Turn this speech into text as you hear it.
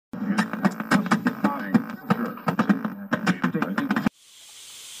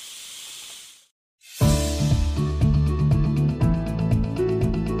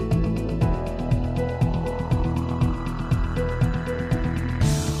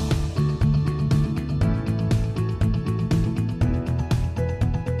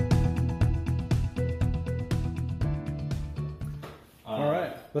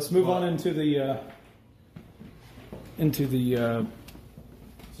let's move on into the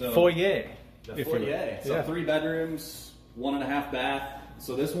foyer. The foyer. So 3 bedrooms, 1.5 bath.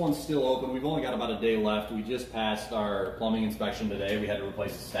 So this one's still open. We've only got about a day left. We just passed our plumbing inspection today. We had to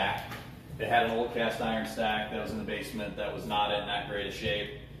replace the stack. It had an old cast iron stack that was in the basement that was not in that great a shape.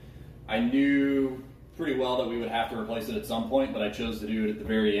 I knew pretty well that we would have to replace it at some point, but I chose to do it at the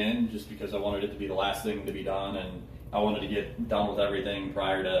very end just because I wanted it to be the last thing to be done, and I wanted to get done with everything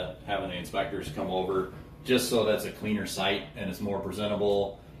prior to having the inspectors come over, just so that's a cleaner site and it's more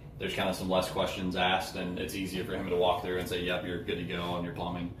presentable. There's kind of some less questions asked, and it's easier for him to walk through and say, yep, you're good to go on your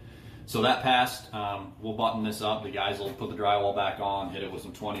plumbing. So that passed. We'll button this up. The guys will put the drywall back on, hit it with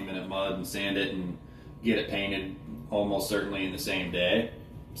some 20-minute mud and sand it and get it painted almost certainly in the same day.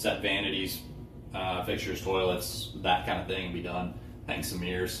 Set vanities, fixtures, toilets, that kind of thing and be done. Hang some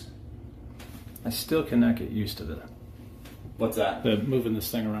mirrors. I still cannot get used to that. What's that? The moving this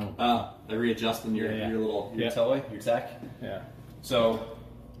thing around. They're readjusting your little toy, your tech. Yeah. So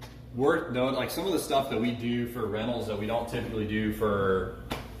like some of the stuff that we do for rentals that we don't typically do for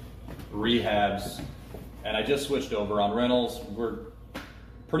rehabs, and I just switched over on rentals. We're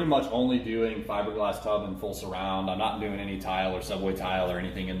pretty much only doing fiberglass tub and full surround. I'm not doing any tile or subway tile or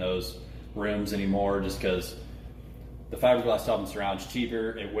anything in those rooms anymore, just because the fiberglass tub and surround is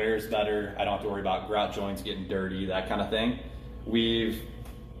cheaper, it wears better, I don't have to worry about grout joints getting dirty, that kind of thing.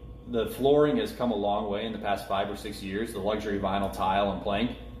 The flooring has come a long way in the past 5 or 6 years. The luxury vinyl tile and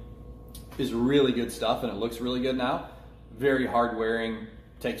plank is really good stuff, and it looks really good now. Very hard wearing,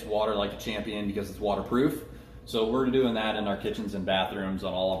 takes water like a champion because it's waterproof. So we're doing that in our kitchens and bathrooms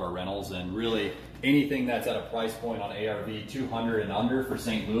on all of our rentals, and really anything that's at a price point on ARV 200 and under for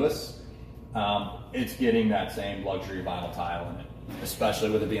St. Louis, it's getting that same luxury vinyl tile in it. Especially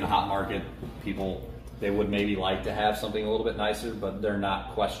with it being a hot market, people, they would maybe like to have something a little bit nicer, but they're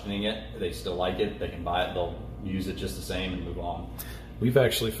not questioning it. They still like it. They can buy it. They'll use it just the same and move on. We've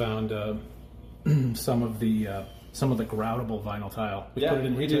actually found some of the groutable vinyl tile. We put it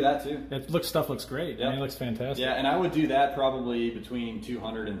in we do that too. Stuff looks great. Yep. I mean, it looks fantastic. Yeah, and I would do that probably between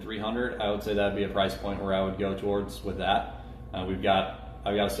 200 and 300. I would say that'd be a price point where I would go towards with that. I've got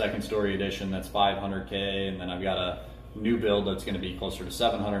a second story edition that's $500K, and then I've got a new build that's going to be closer to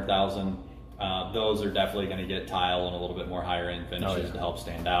 $700,000. Those are definitely going to get tile and a little bit more higher end finishes to help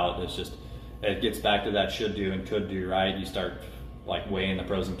stand out. It's just, it gets back to that should do and could do, right? You start like weighing the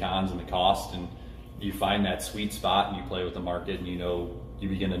pros and cons and the cost, and you find that sweet spot and you play with the market, and you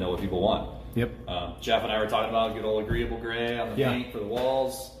begin to know what people want. Yep. Jeff and I were talking about a good old agreeable gray on the paint for the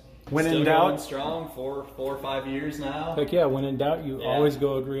walls. When Still in doubt, going strong, 4 or 5 years now. Heck yeah, when in doubt, you always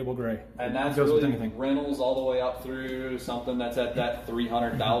go agreeable gray. And that's really rentals all the way up through something that's at that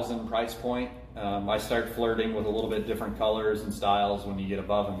 $300,000 price point. I start flirting with a little bit different colors and styles when you get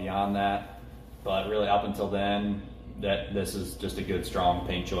above and beyond that. But really up until then, this is just a good, strong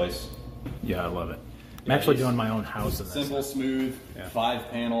paint choice. Yeah, I love it. I'm actually doing my own house in this. Simple, smooth,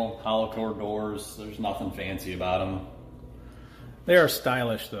 5-panel, hollow core doors. There's nothing fancy about them. They are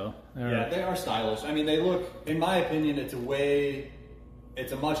stylish, though. They are stylish. I mean, they look, in my opinion, it's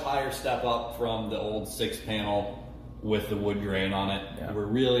a much higher step up from the old 6-panel with the wood grain on it. Yeah. We're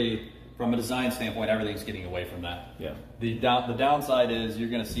really, from a design standpoint, everything's getting away from that. Yeah. The downside is you're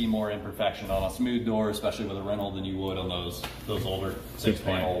going to see more imperfection on a smooth door, especially with a rental, than you would on those older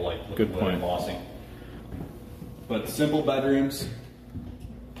 6-panel, like with wood embossing. But simple bedrooms.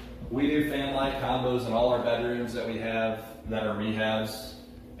 We do fan light combos in all our bedrooms that we have that are rehabs.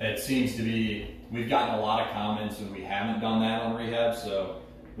 It seems to be, we've gotten a lot of comments and we haven't done that on rehabs, so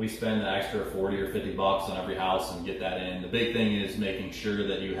we spend an extra 40 or 50 bucks on every house and get that in. The big thing is making sure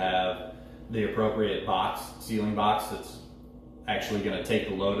that you have the appropriate ceiling box that's actually going to take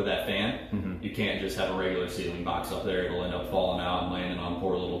the load of that fan. Mm-hmm. You can't just have a regular ceiling box up there. It'll end up falling out and landing on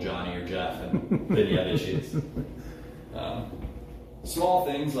poor little Johnny or Jeff, and then you have issues. Small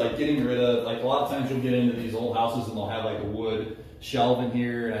things like getting rid of, like a lot of times you'll get into these old houses and they'll have like a wood shelf in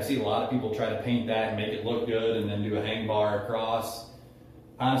here, and I see a lot of people try to paint that and make it look good and then do a hang bar across.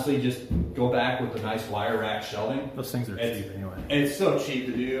 Honestly, just go back with the nice wire rack shelving. Those things are cheap anyway. It's so cheap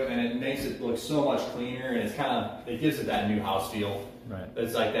to do, and it makes it look so much cleaner, and it gives it that new house feel. Right.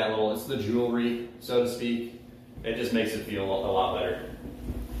 It's like that it's the jewelry, so to speak. It just makes it feel a lot better.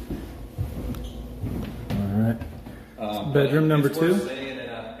 All right. Bedroom number 2. In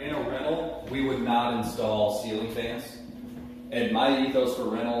a rental, we would not install ceiling fans. And my ethos for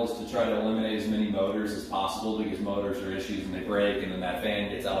rental is to try to eliminate as many motors as possible, because motors are issues and they break, and then that fan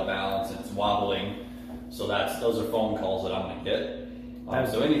gets out of balance and it's wobbling. So those are phone calls that I'm going to get.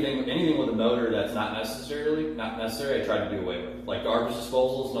 So anything with a motor that's not necessary, I try to do away with. Like garbage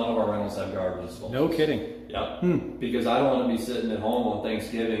disposals, none of our rentals have garbage disposals. No kidding. Yep. Because I don't want to be sitting at home on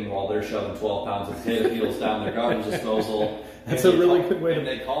Thanksgiving while they're shoving 12 pounds of potato peels down their garbage disposal. That's a really good way. And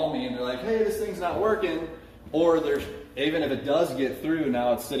they call me and they're like, "Hey, this thing's not working," or there's even if it does get through,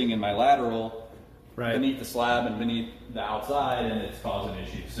 now it's sitting in my lateral. Right. Beneath the slab and beneath the outside, and it's causing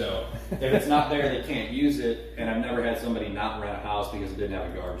issues. So if it's not there, they can't use it. And I've never had somebody not rent a house because it didn't have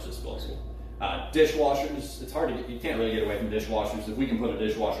a garbage disposal. Dishwashers, it's hard to get. You can't really get away from dishwashers. If we can put a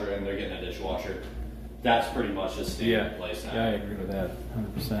dishwasher in, they're getting a dishwasher. That's pretty much just standard place now. Yeah, I agree with that,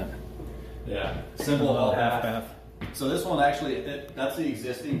 100%. Yeah, simple half bath. So this one actually, that's the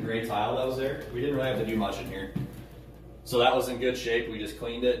existing gray tile that was there. We didn't really have to do much in here. So that was in good shape. We just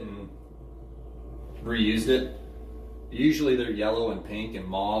cleaned it and reused it. Usually they're yellow and pink and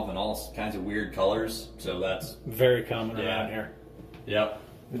mauve and all kinds of weird colors. So that's very common around here. Yep.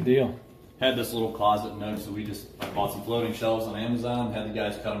 Good deal. Had this little closet note, so I bought some floating shelves on Amazon, had the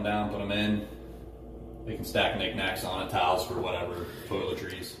guys cut them down, put them in. They can stack knickknacks on it, towels for whatever,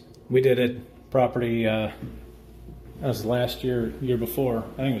 toiletries. We did it property, that was last year, year before,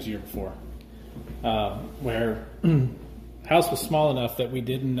 I think it was year before, where house was small enough that we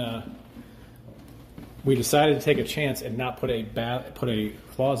didn't, we decided to take a chance and not put a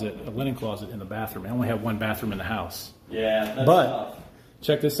closet, a linen closet in the bathroom. I only have one bathroom in the house. Yeah, that's but tough.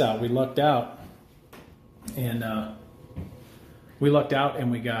 Check this out. We lucked out, and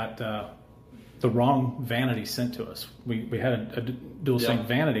we got the wrong vanity sent to us. We had a dual sink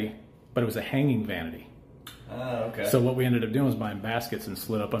vanity, but it was a hanging vanity. Okay. So what we ended up doing was buying baskets and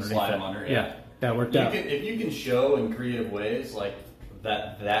slid up underneath Slide it. them under, yeah, that worked out. If you can show in creative ways like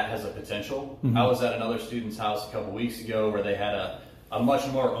that has a potential. Mm-hmm. I was at another student's house a couple weeks ago where they had a much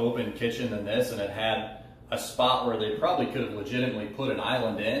more open kitchen than this, and it had a spot where they probably could have legitimately put an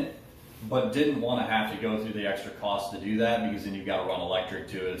island in, but didn't want to have to go through the extra cost to do that, because then you've got to run electric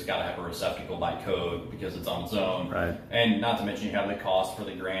to it. It's got to have a receptacle by code because it's on its own. Right. And not to mention you have the cost for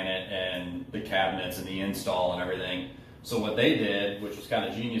the granite and the cabinets and the install and everything. So what they did, which was kind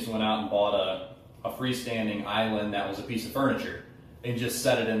of genius, went out and bought a freestanding island that was a piece of furniture and just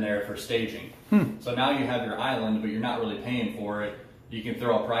set it in there for staging. So now you have your island, but you're not really paying for it. You can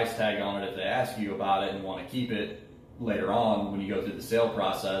throw a price tag on it if they ask you about it and want to keep it later on when you go through the sale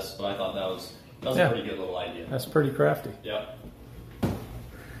process. But I thought that was a pretty good little idea. That's pretty crafty. Yep.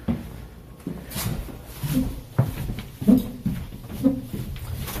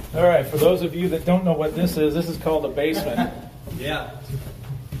 All right, for those of you that don't know what this is called a basement. Yeah.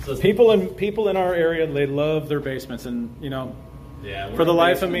 So people in our area, they love their basements, and for the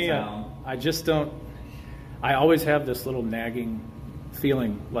life of me, I just don't. I always have this little nagging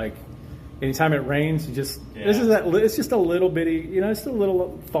feeling like anytime it rains, it's just a little bitty, it's a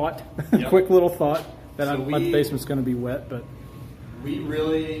little thought, quick little thought that my basement's going to be wet. But we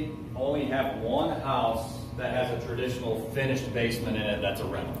really only have one house that has a traditional finished basement in it that's a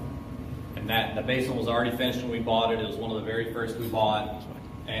rental, and that the basement was already finished when we bought it. It was one of the very first we bought,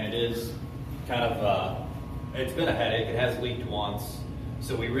 and it is kind of it's been a headache. It has leaked once,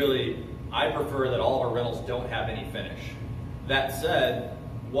 so I prefer that all of our rentals don't have any finish. That said,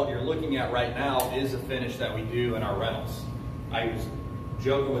 what you're looking at right now is a finish that we do in our rentals. I was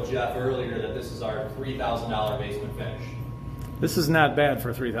joking with Jeff earlier that this is our $3,000 basement finish. This is not bad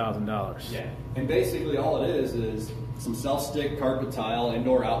for $3,000. Yeah, and basically all it is some self-stick carpet tile,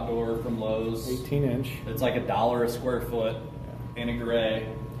 indoor, outdoor from Lowe's. 18-inch. It's like $1 a square foot in a gray.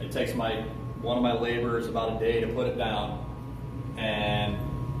 It takes one of my laborers about a day to put it down, and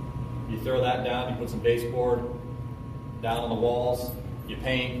you throw that down, you put some baseboard down on the walls, you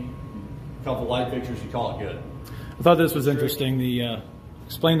paint, a couple light fixtures, you call it good. I thought this was interesting.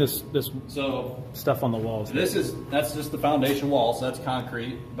 Explain this so stuff on the walls. That's just the foundation wall, so that's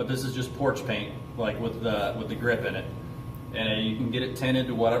concrete, but this is just porch paint, like with the grip in it. And you can get it tinted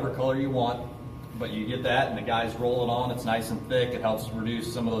to whatever color you want, but you get that and the guys roll it on, it's nice and thick, it helps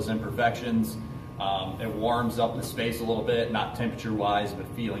reduce some of those imperfections. It warms up the space a little bit, not temperature-wise, but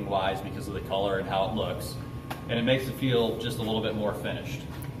feeling-wise because of the color and how it looks. And it makes it feel just a little bit more finished.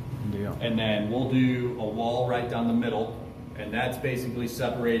 Yeah. And then we'll do a wall right down the middle, and that's basically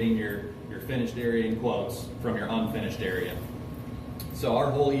separating your finished area in quotes from your unfinished area. So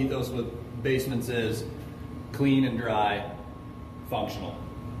our whole ethos with basements is clean and dry, functional,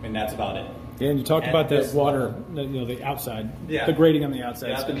 and that's about it. Yeah, and you talked about that water, the outside, the grading on the outside.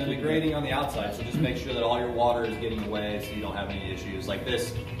 Yeah, and then the grading on the outside. So just make sure that all your water is getting away so you don't have any issues. Like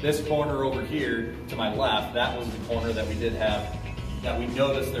this corner over here to my left, that was the corner that we did have, that we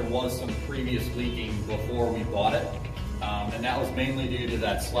noticed there was some previous leaking before we bought it. And that was mainly due to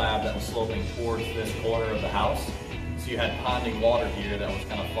that slab that was sloping towards this corner of the house. So you had ponding water here that was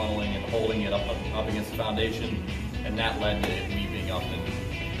kind of funneling and holding it up against the foundation, and that led to it weeping up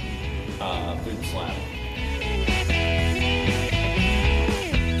and through the slab.